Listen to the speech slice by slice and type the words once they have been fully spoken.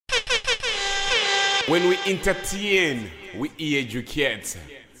When we entertain, we educate,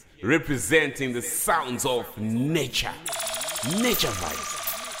 representing the sounds of nature. Naturevybz.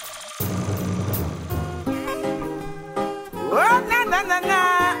 Oh, na na na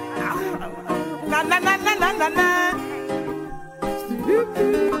na. Na na na na na na na.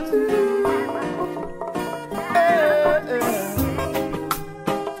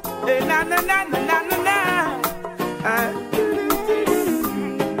 Na na na na na na na.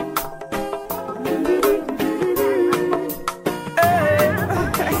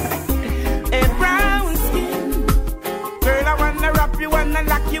 A brown skin, girl, I wanna wrap you, wanna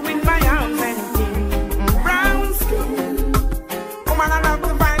lock you in my arms and brown skin, woman, I love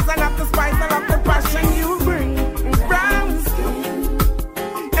the vibes, I love the spice, I love the passion you bring. Brown skin,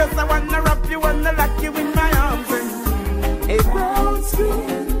 yes, I wanna wrap you, wanna lock you in my arms and a brown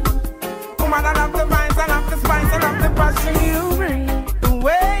skin, woman, I love the vibes, I love the spice, I love the passion you bring. The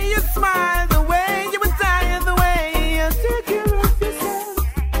way you smile, the way you attire, the way you take care of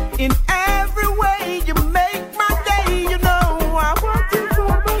yourself. In every way you make my day, you know I want you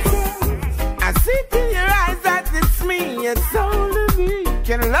for myself. I see in your eyes that it's me, it's only me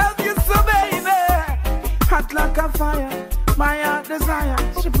can love you so, baby. Hot like a fire, my heart desire.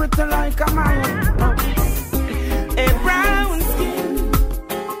 She pretty like a Maya. A brown skin,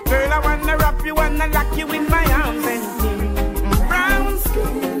 girl, I wanna wrap you, wanna lock you in my arms and brown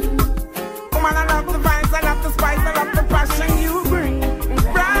skin, woman, I love the vibes, I love the spice, I love the passion you bring.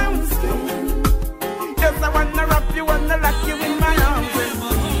 Brown skin, yes, I wanna wrap you, wanna lock you in my arms and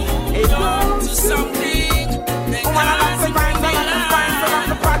a brown skin, woman, I love the vibes, I love the spice, I love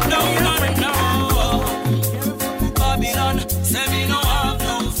the passion you bring. Babylon, say me no have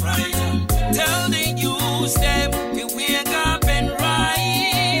no fright. Tell the youth them to wake up and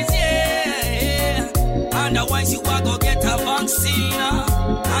rise, yeah. Otherwise you are go get a vaccine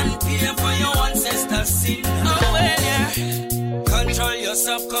and pay for your ancestors' sin. Oh well, yeah. Control your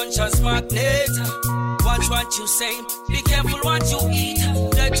subconscious magnet. Watch what you say. Be careful what you eat.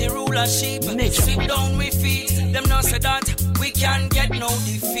 Dirty ruler sheep. Sweep down with feet. Them not say that we can get no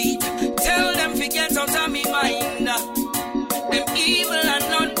defeat. Tell them to get out of me mind. Them evil and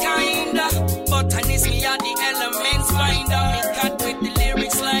unkind. But I need me at the elements finder. Me cut with the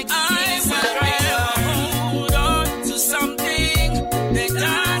lyrics like I'm a hold on to something that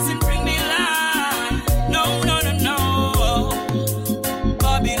doesn't bring me life. No, no, no, no.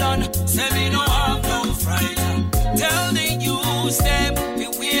 Babylon, say me no have no fright. Tell the youth them to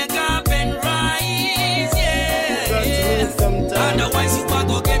wake up and rise, yeah. Otherwise you are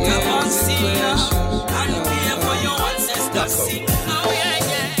go get a vaccine and pay for your ancestors' sin. Oh yeah,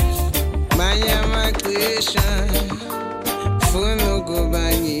 yeah. My creation, for no go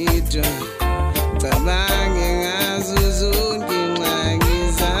bangito. Tabange ngazuzungi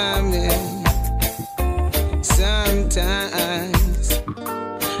ngizame. Sometimes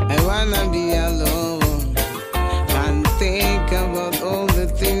I wanna be alone and think about all the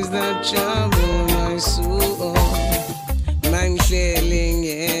things that trouble my soul. Man feeling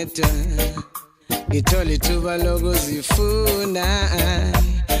it. Itoli tuba logo zifuna.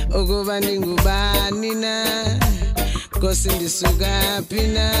 Ukuba ndingubani na Kosi ndisuka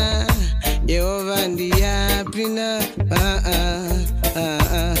pina Yehova ndiyapi na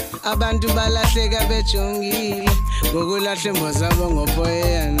Abantu balahleka bechongile Ngokulahle mbozabo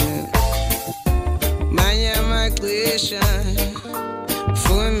ngopoyana Manye amaxesha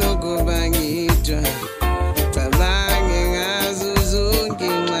Funa ukuba ngidwa Tabange ngazuzungi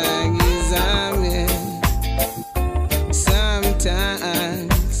ingxaki zami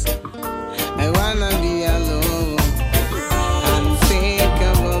Sometimes I wanna be alone and think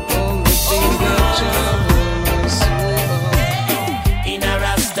about all the things that trouble my soul. In a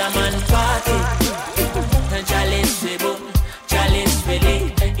Rastaman party, chalice we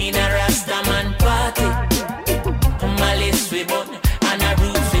lit. In a Rastaman party, malice we bun and a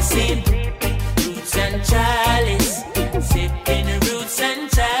roots we sip. Roots and chalice, sipping roots and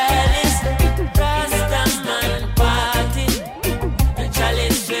chalice. Rastaman party,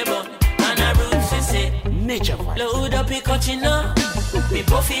 chalice we bun. Load up your cochino. Me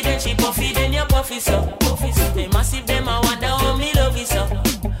puffy then she puffy then you puffy so. Me massive them I wonder how me love you so.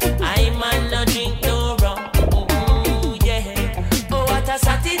 I man no drink no rum. Ooh, yeah. Oh what a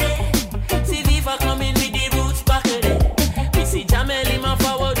Saturday. See Viva coming with the roots buckle there. Me see Jamel him a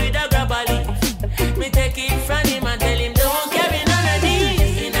forward with a grabber leaf. Me take it from him and tell him don't carry none of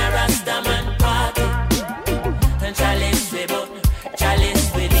these. In a Rastaman party. And chalice we bun,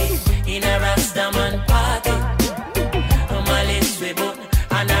 chalice we lit. In a Rastaman party.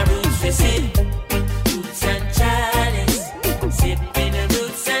 And a roots we sit, roots and chalice.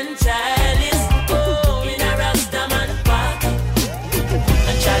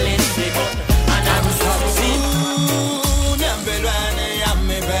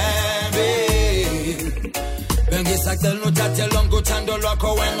 luchando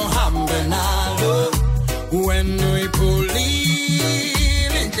loco wenu hambe nalo. Wenu ipuli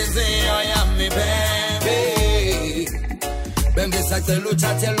linchezeo ya mi baby. Bembe sakte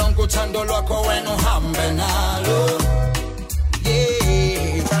luchate longo chando loco wenu hambe nalo.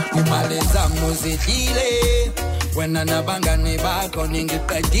 Yeah, imaliza muzikile. Wena nabanga ni bako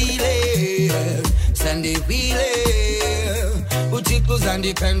ningipedile. Sendi vile uchiku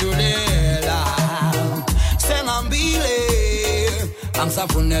zandi pendulela. Sengambile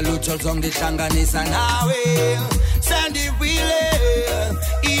Amsafune lucho zongi hlanganisa nawe. Sendi vile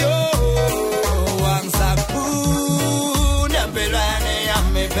iyo Amsafune mpelwane ya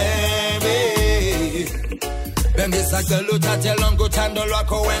me baby. Bembi sakte luchate longo chando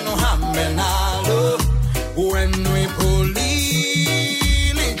lwako wenu hambe nalo. When we puli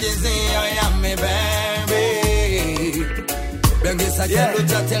linchezeo ya me baby. Bengi sakte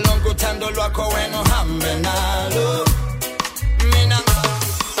luchate longo chando lwako wenu hambe nalo.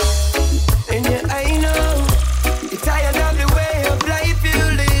 And yeah, I know you're tired of the way of life you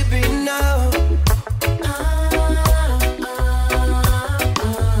living now.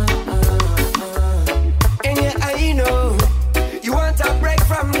 And yeah, I know you want a break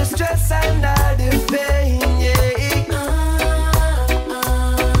from the stress and all the pain.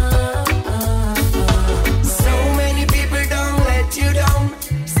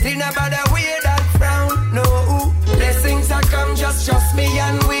 About a weird that frown, no. Blessings are come, just trust me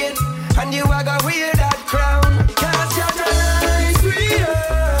and wait. And you are gonna wear that crown. Cast your eyes real.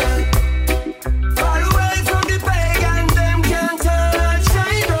 Far away from the pagan, them can't touch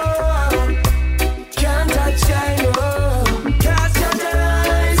China. Can't touch China. Cast your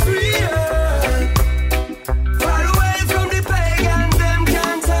eyes real. Far away from the pagan, them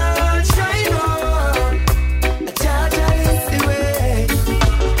can't touch China. Jaja is the way.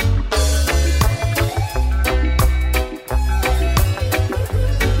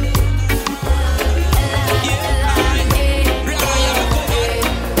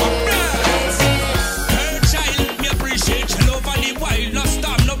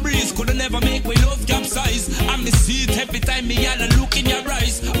 Every time me yell and look in your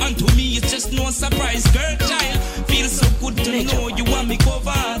eyes, and to me it's just no surprise. Girl child, feels so good to know you want me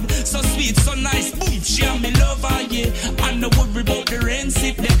covered. So sweet, so nice, boom, share me lover, yeah. And no worry about the rain,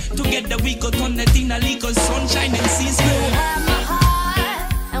 sit there. Together we go turn the thing a little sunshine and seas glow. You have my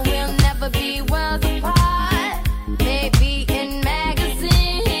heart, and we'll never be worlds apart. Maybe in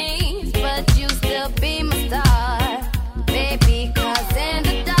magazines, but you still be my star, baby. 'Cause in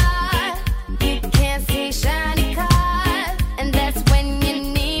the dark, you can't see shiny.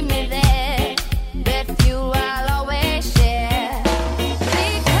 With you I'll always share.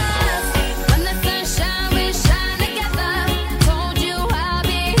 Because when the sun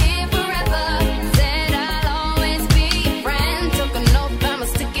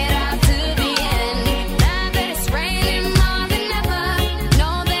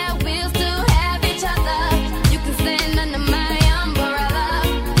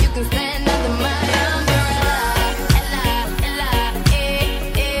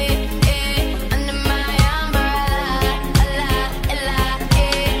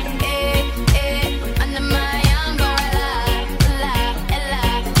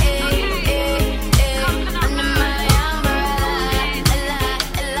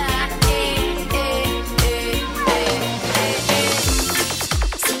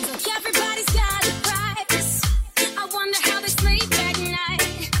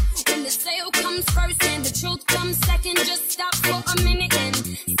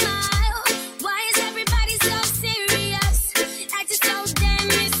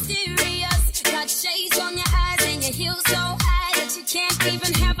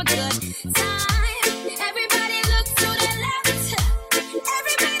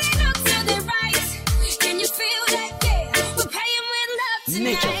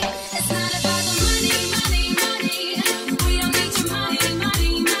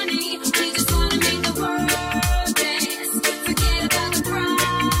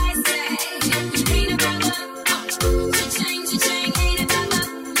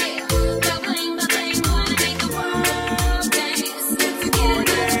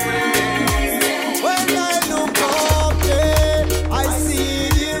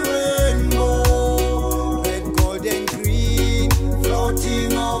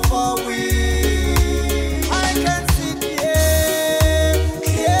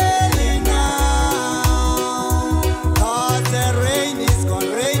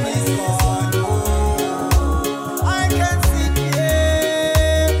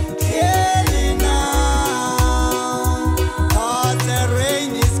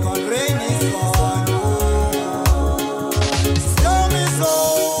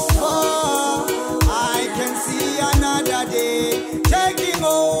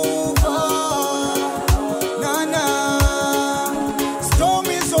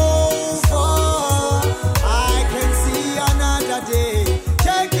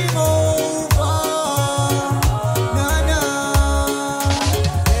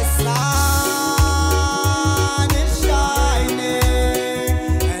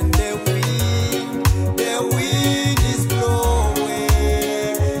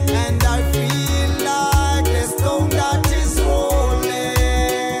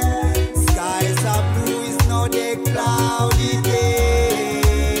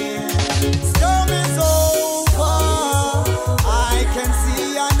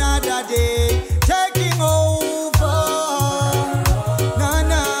another day taking over. Na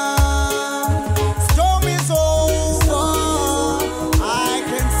na, storm is over. I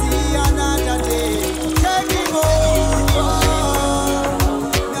can see another day taking over.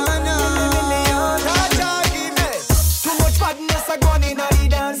 Na na, too much badness a gone in a the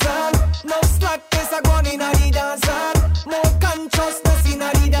dance hall. No slackness a gone in a the dance hall. More consciousness in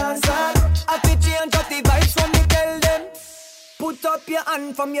a the dance hall. I fi change up the vibes when me tell them. Put up your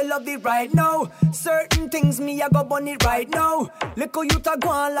hand from your love it right now. Certain things me I go burn it right now. Look how you ta go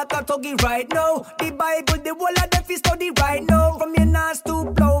on like a tuggy right now. The Bible, the whole of them fi study right now. From your nose to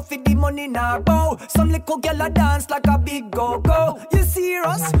blow, fi the money now bow. Some little girl a dance like a big go-go. You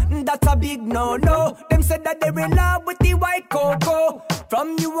serious? That's a big no-no. Them said that they're in love with the white cocoa.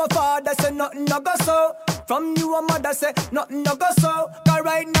 From you a father say nothing no go so. From you a mother say nothing no go so. Cause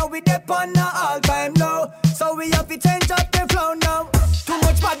right now we dep on the all-time low. So we have to change up the flow now. Too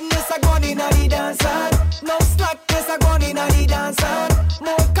much badness a gone in a the dance hall. No slackness a gone in a the dance hall.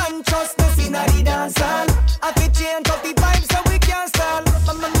 More consciousness in a the dance hall. Have to change up the vibes so we can't stall.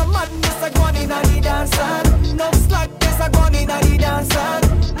 Madness a gone in a the dance hall. No slackness a gone in a the dance hall.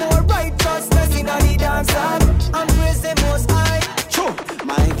 More righteousness in a the dance hall. And praise the most high.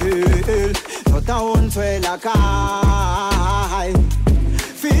 My girl, not a one swell like I.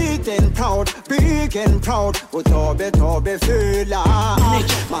 Fit and proud, big and proud, but tobe feel.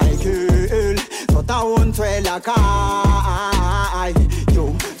 My girl, not a one swell like I.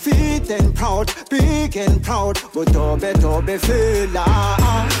 You fit and proud, big and proud, but tobe feel.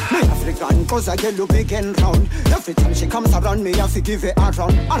 Me African cause I get look big and round. Every time she comes around me, I have to give it a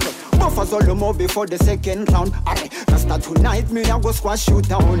round. Buffers all before the second round. Rasta tonight, me I go squash you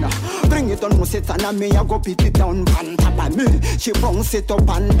down. Bring it on, Muset and me I go beat it down. Pan tap by me, she bounce it up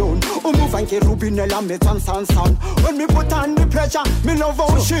and down. Move and get Rubinella, me sound. When me put on the pressure, me love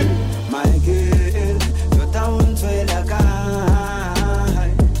how she. My girl, you're down to a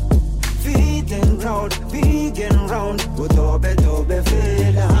guy. Fit and proud, big and round, but tobe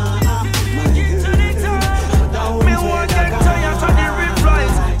feel. My girl, you're down to a guy.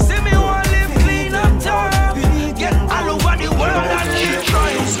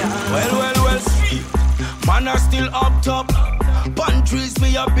 Well, man are still up top. Pantries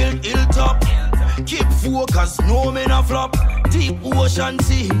me a build hilltop. Keep focus, no men a flop. Deep ocean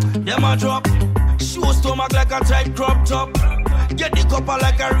sea, them a drop. Show stomach like a tight crop top. Get the copper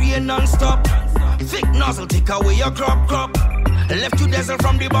like a rain non-stop. Thick nozzle take away your crop. Left you desert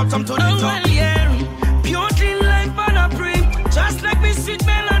from the bottom to the top. Well, yeah. Pure clean life man a pray. Just like me sweet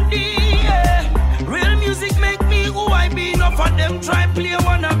melody, yeah. Real music make me who I be. Enough of them try play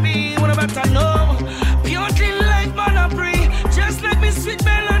wanna be. Wanna better know. Pure clean life man a pray. Just like me sweet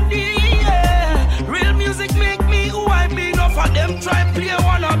melody, yeah. Real music make me who I be. Enough of them try play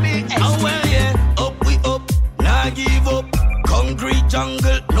wanna be. Oh well yeah, up we up, nah give up. Concrete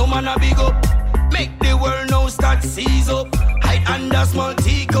jungle, no man a big up. Make the world now start seize up. Hide under small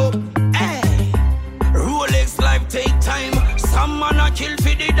teacup. Hey, Rolex life take time. Some man a kill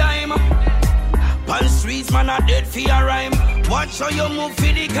for the dime. Pan streets man a dead for a rhyme. Watch how you move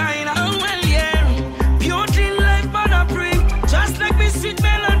for the kind. Oh well yeah, pure clean life man a pray. Just like me sweet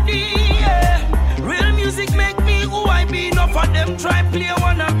melody, yeah. Real music make me who I be. Enough of them try play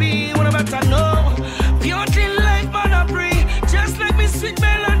wanna be. Wanna better know. Pure clean life man a pray. Just like me sweet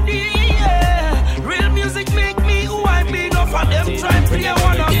melody, yeah. Real music make me who I be. Enough of them try play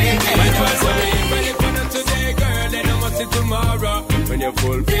wanna be. Ready for today, girl, then I must see tomorrow. When you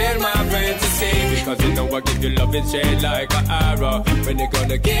fulfill my fantasy, because you know I give you love and shade like an arrow. When you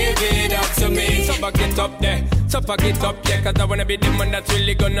gonna give it up to me, so back it up there, so pack it up, yeah. Cause I wanna be the man that's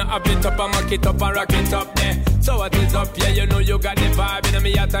really gonna have it up and mark it up and rock it up there. So what is up, yeah, you know you got the vibe. And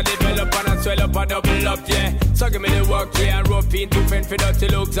me have to develop and I swell up and double up, yeah. So give me the work, yeah, and rope in to fend for dirty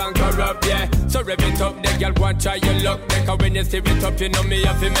looks and corrupt, yeah. So rev it up there, girl, go and try your luck there. Cause when you steer it up, you know me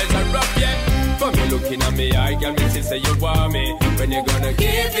have to measure up, yeah. For me looking at me eye, girl, me see say you want me. When you gonna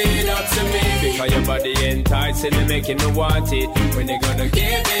give it up to me? Because your body enticing me, making me want it. When you gonna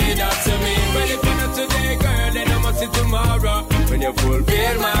give it up to me? Well, if you're not today, girl, then I must see tomorrow. When you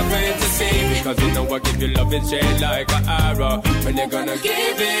fulfill my fantasy, because you know I give you love and shade like an arrow. When you gonna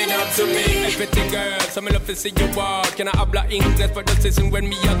give it up to me? Everything, girl, so me love to see you walk. Can I habla English, but just listen when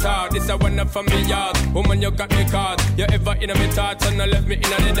me a talk. This a one up from me yard. Woman, you got me caught. You ever in my thoughts and I left me in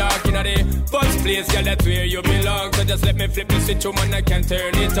the dark, in the first place, girl, that's where you belong. So just let me flip the switch, woman, I can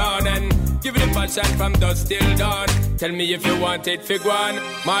turn it on and give it a passion from dusk till dawn. Tell me if you want it, fig one,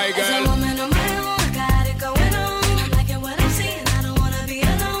 my girl. As a woman on my own, I got it going on. I'm liking what I'm seeing, I don't wanna be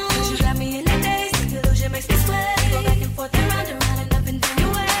alone. You got me in the days, the illusion makes me sweat. Go back and forth and round and up and down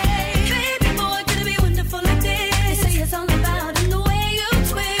your way.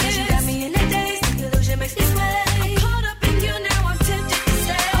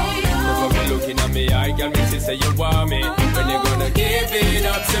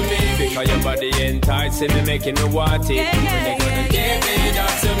 Cause your body enticing me, making me want it. When they gonna give it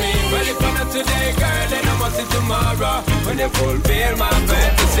up to me? Well, if I'm not today, girl, then I must see tomorrow. When they fulfill my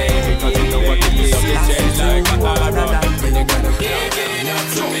fantasy. Because you know what it is, it's just like a horror. When they gonna give it up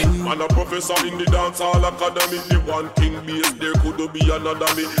to me? Man a professor in the dancehall academy. The one king base, there could be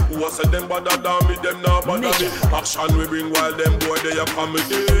another me. Who was said them bother than me, them not bother me. Action we bring while them boy they a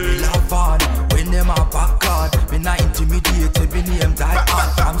comedy. Love on, when them a back card. Me not intimidated, me name die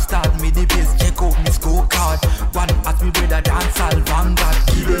hard. From start me the base, check out me scorecard. One at me brother dancehall vanguard.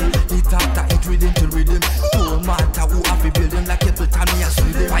 It after it rhythm to rhythm. Don't matter who have to build them like a time me a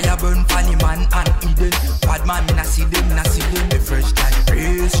Sweden. Fire burn funny man and Eden. Bad man me na see them, me fresh like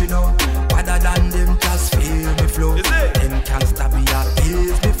praise, you know. Other than them just feel me flow. Them can't stop me up,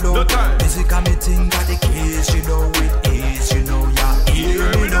 ease me flow. Music and me think of the case, you know. With ease, you know, yeah,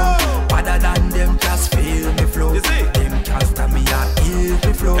 hear me know. Other than them just feel me flow. Them can't stop me up, ease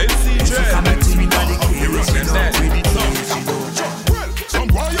me flow. Music and me think of the case, you know. With ease, you know. Well, some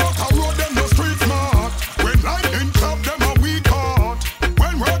boy out a road them no street smart. When lightning chop them a weak heart.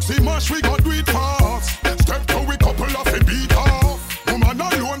 When work see much we got do it fast. Step to we couple of a beat off. Woman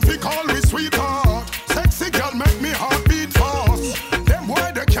alone fi call we sweetheart. Sexy girl make me heart beat fast. Them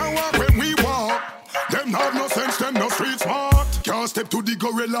boy they can't walk when we walk. Them have no sense, them no street smart. Can't step to the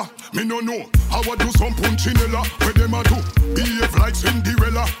gorilla, me no know. How I do some punchinella, where them a do? Behave like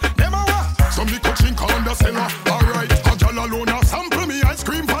Cinderella. Them a what? Some little chink on the cellar. Alright, a gal alone a sample me ice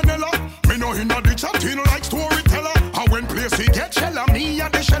cream vanilla. Me no inna the chatting like storyteller. And when place he get shella, me a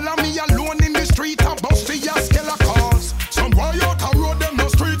the shella. Me alone in the street a bust the yaskella cause. Some boy out a road them no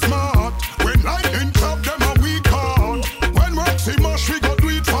street smart. When lightning chop them a weak heart. When work see mush we go do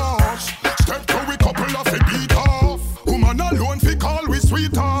it fast. Step to we couple of a beat off. Woman alone fi call we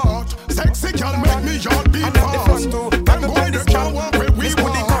sweetheart. Sexy girl make me heart beat fast. Them boy they can't walk where we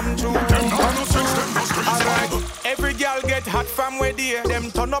walk. Them not no sense, them no street smart. Every girl get hot from where they.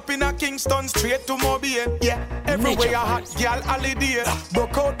 Them turn up in a Kingston straight to Mobile. Yeah, everywhere a hot girl holiday.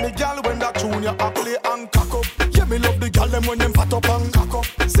 Broke out me girl when that junior a play and cock up. Yeah, me love the girl them when them fat up and cock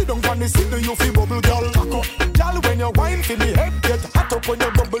up. Sit down on the seat, you feel bubble girl cock up. Girl when you wine feel me head get hot up when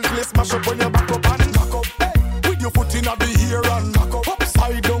you bubble play smash up when you back up and cock up. Hey, with your foot in the ear and cock up.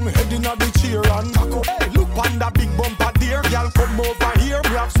 Upside down head in the chair and cock up. Hey, look on that big bumper there, girl come over here,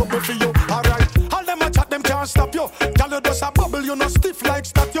 we have something for you. Alright, all them a chat them can't stop you. Girl you just a bubble, you no stiff like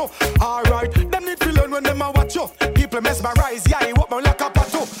statue. Alright, them need to learn when them a watch you. People mesmerize, yeah, you walk me like a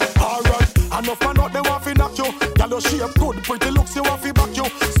pato. Alright, enough man out they want to knock you. Girl you shape good, pretty looks you want to back you.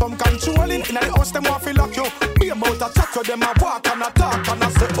 Some controlling in the house them want to lock you. Be a mouth a chat so them a walk and a talk and a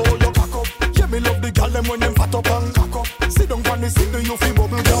say oh you cock up. Yeah me love the girl them when them fat up and cock up. Sit down on the seat you feel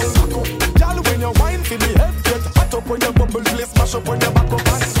bubble girl cock up. Girl when you wine feel me head get hot up when you bubble play smash up when you back up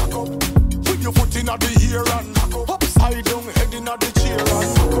and cock up. With your foot in the ear and cock up. Upside down head in the chair and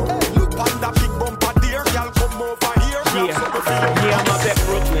cock up. Hey, look on that big bumper there, girl come over here. Yeah, I'm up at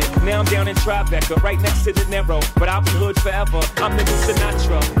Brooklyn. Now I'm down in Tribeca, right next to the Narrow. But I'll be hood forever. I'm the new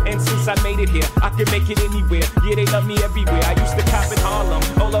Sinatra. And since I made it here, I can make it anywhere. Yeah, they love me everywhere. I used to cop in Harlem.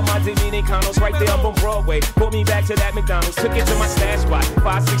 All of my Dominicanos right there up on Broadway. Pulled me back to that McDonald's. Took it to my stash spot,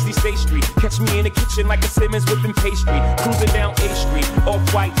 560 State Street. Catch me in the kitchen like a Simmons whipping pastry. Cruising down A Street,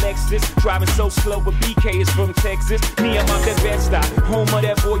 off-white Lexus. Driving so slow, but BK is from Texas. Me, I'm out that Bed-Stuy, home of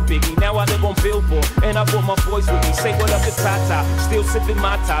that boy Biggie. Now I live on Billboard, and I brought my boys with me. Say what up to Tata, still sipping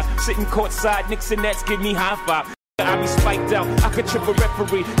my top. Sitting courtside, Knicks and Nets give me high five. I be spiked out, I could trip a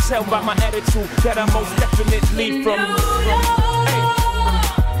referee. Tell by my attitude that I most definitely from hey.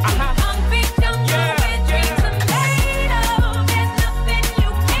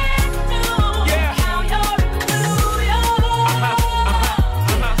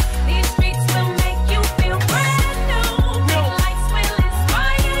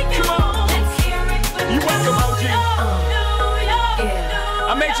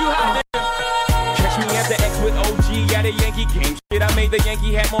 Yankee game. Shit, I made the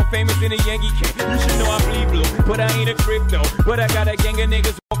Yankee hat more famous than a Yankee can. You should know I bleed blue, but I ain't a crypto. But I got a gang of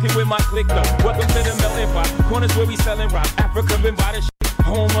niggas walking with my click though. Welcome to the melting pot. Corners where we selling rock. Africa been by the shit.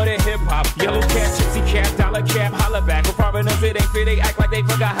 Home of the hip hop. Yellow cap, gypsy cap, dollar cap, holla back. For foreigners it ain't fit, they act like they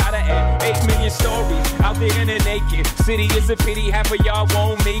forgot how to act. 8 million stories out there in the naked city. It's a pity half of y'all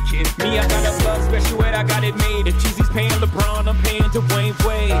won't make it. Me, I got a blood special ed, I got it made. If Jeezy's paying LeBron, I'm paying Dwayne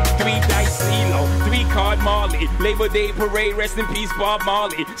Wade. 3 dice CeeLo, 3 card Marley. Labor Day parade, rest in peace Bob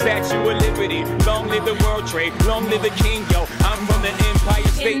Marley. Statue of Liberty, long live the World Trade, long live the King, yo. I'm from the Empire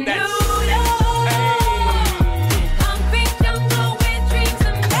State that's hey.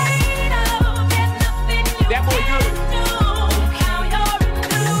 That boy good.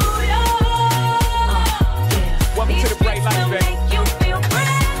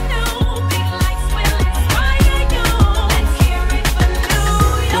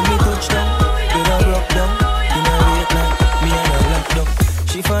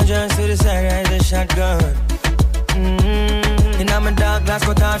 on just to the side, rise a shotgun. In my dark glass,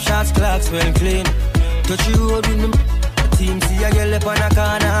 cut off shots, clocks well clean. Touch you road with me team, see a girl up on a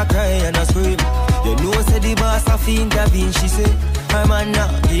corner, cry and a scream. You know, say the boss have to intervene, she say. My man now,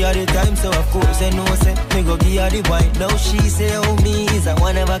 give her the time, so of course I know, say, me go give her the wine. Now she say, oh, me is a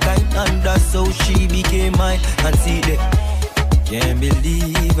one of a kind, and that's how she became mine. And see that, can't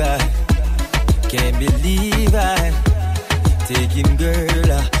believe I take him,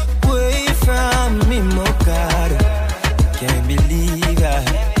 girl, away from me, my God. Can't believe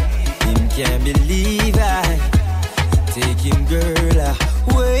can't believe I take him, girl,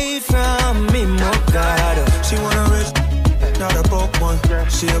 away from me, my God. She wanna rich, not a broke one.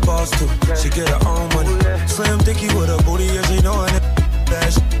 She a boss too, she get her own money. Slim thicky with a booty, yeah, she know it.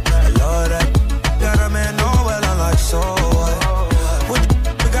 That I love that. Got a man know well, I'm like, so what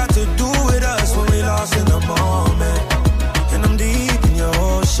we got to do with us when we lost in the moment? And I'm deep in your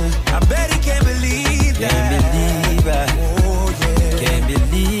ocean. I bet he can't believe that. Can't believe I, oh yeah. Can't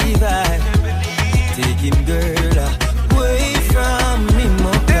believe I take him, girl, away from me,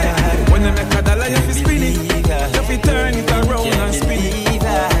 my God. When they make a dollar, you fi spin it. You fi turn it around and spin it.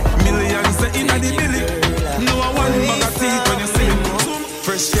 Millions in the billy. No one bag of teeth when you see it.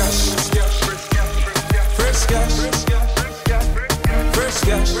 Fresh cash, fresh cash, fresh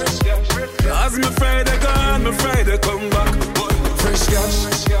cash. As my Friday gone, my Friday come back. Fresh cash,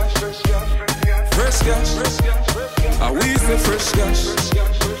 fresh cash. I we say fresh cash.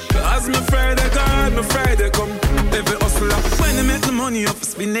 As my Friday gone, my Friday come. Every hustler, when they make the money up,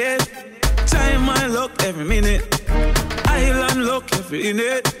 spin it. Time my luck every minute. Island luck every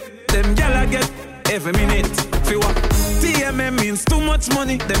minute. Them gyal get every minute. Fi what? TMM means too much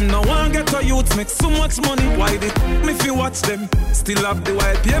money. Them no one get a youth make so much money. Why did me fi watch them? Still have the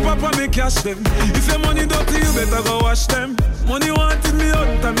white paper for me cash them. If your money dirty, you better go wash them. Money wanted me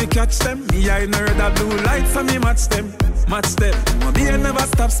out and me catch them. Me I know that blue lights and me match them. Match them. Money I never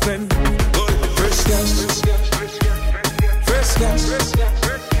stop spend. Fresh cash, fresh cash.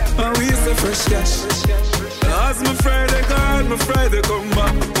 And we say fresh cash. As my Friday gone, my Friday come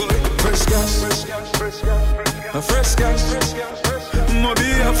back. Fresh cash, a fresh cash.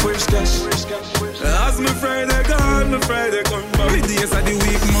 Maybe a fresh cash. As my Friday gone, my Friday come back. The days of the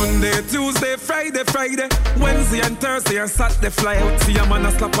week, Monday, Tuesday, Friday. Wednesday and Thursday and Saturday fly out. See a man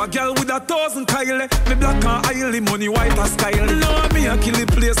a slap a girl with 1,000 Kyle. Me black and oily, money white as style. No, me a kill the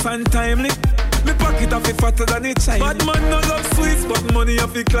place untimely. Me pocket off it fatter than a child. Bad man no love sweets, but money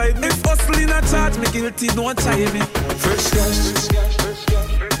off it Clyde. If hustling a charge, me guilty, don't try me. Fresh cash,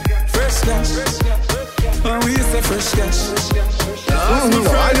 fresh cash. And we say fresh cash. I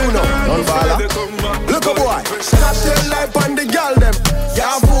do know, non-baller. Look a boy, stop your life on the girl them.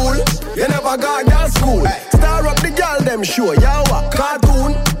 Ya fool, you never got girl school. Star up the girl them, sure, ya what?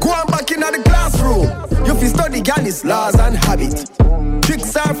 Cartoon, go on back in the classroom. You fi study girl's laws and habit.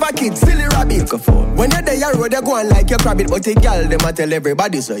 Tricks are for kids, silly rabbit. When you're there, you road, you go on like your rabbit. But the girl, them a tell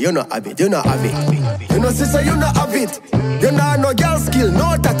everybody, so you not have it, you not have it. You know, sister, you not have it. You not no girl skill,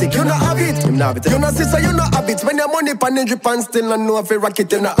 no tactic, you not have it. You know, sister, you not have it. When your money pan in drip and still not know if you rock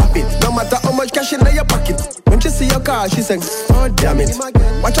it, you not have it. No matter how much cash in your pocket. When she see your car, she says, oh damn it.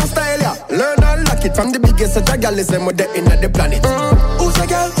 Watch your style, yeah. Learn and lock it. From the biggest of the girl is them with the in the planet. Who's a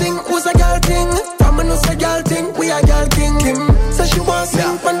girl thing? Who's a girl thing? From a a girl thing, we a girl king. So she wants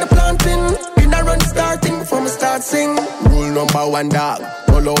sing from the planting. In a run starting from a start sing. Rule number 1, dog,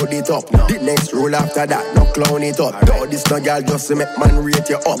 no load it up. The next rule after that, no clown it up. Though this no girl just to make man rate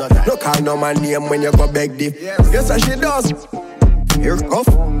you up. No call no man name when you go beg the. Yes, and she does. You're tough,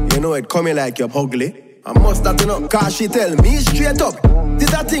 you know it coming like you're ugly. I must have to know, cause she tell me straight up.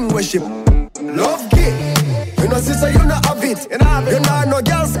 This a thing where she love gay. You know, sister, you not have it. You not no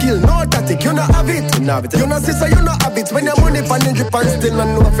girl skill, no tactic. You not have it. You know, sister, you not have it. When your money pan in drip and still not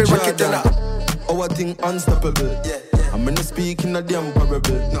know if you rock it, you not. Our thing unstoppable. I'm gonna speak in a damn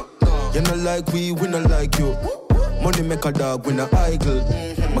parable. You not like we not like you. Money make a dog win a idol.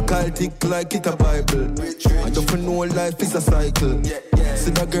 My call tick like it a Bible. I don't know life is a cycle.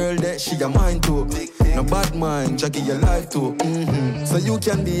 See the girl that she a mind too. No bad mind, Jackie your life too. So you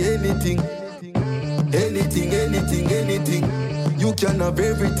can be anything. Anything. You can have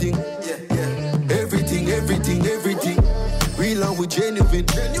everything. Everything. Real and we genuine.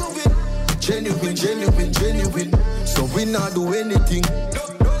 So we not do anything.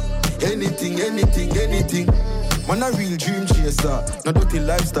 Anything. Man a real dream chaser, no dirty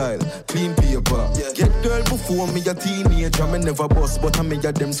lifestyle, clean paper. Get girl before me a teenager, me never bust, but I me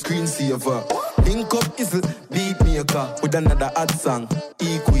a them screensaver. Link up Izzle, beat maker with another hot song,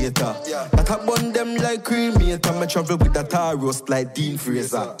 Equator. That I bun them like cremator. Me travel with a tar roast like Dean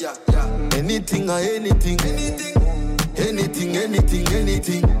Fraser. Anything or anything, anything, anything,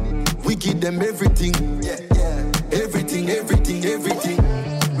 anything. We give them everything, everything, everything, everything.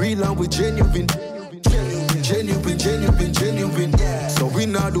 Real and we genuine, genuine, genuine, genuine. So we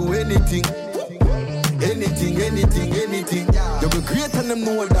not do anything. Anything, anything, anything. Yeah, we great and them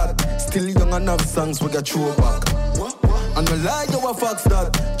know that. Still young and have songs we got throw back. And no lie, you a fox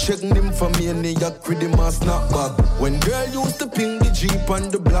that. Checking them for me and they yak with them and snap back. When girl used to ping the Jeep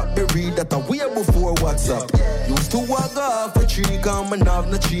and the Blackberry, that a way before WhatsApp. Used to walk off a tree, come and have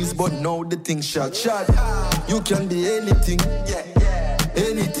no cheese, but now the thing shot. You can be anything,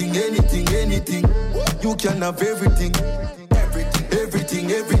 anything, anything, anything. You can have everything.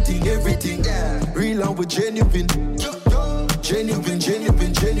 Everything, everything, everything. Real and we genuine. Genuine,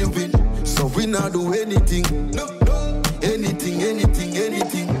 genuine, genuine. So we not do anything. Anything, anything,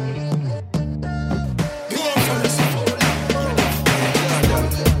 anything.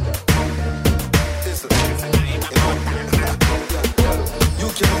 You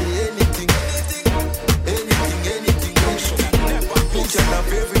can be anything. Anything, anything, anything. You can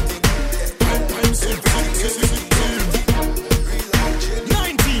have everything.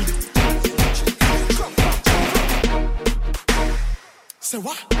 Say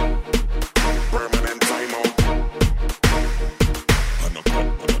what? Permanent timeout. On the cut,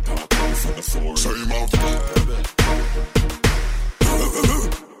 on the top, for the floor. Time out.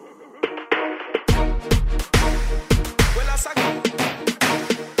 Well, that's a good.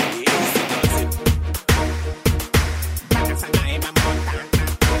 Easy does it. That's a name I'm on.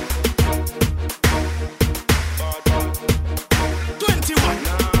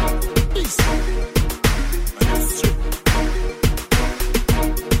 21. Peace.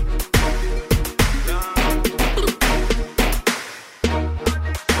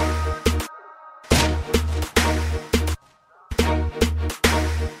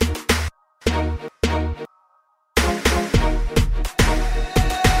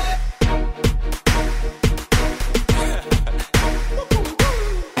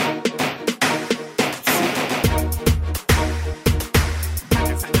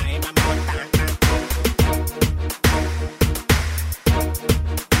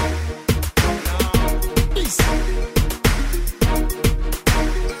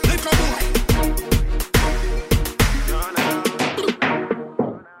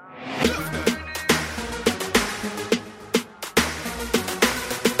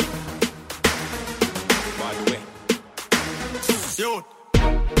 Yo,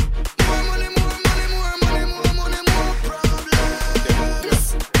 more money,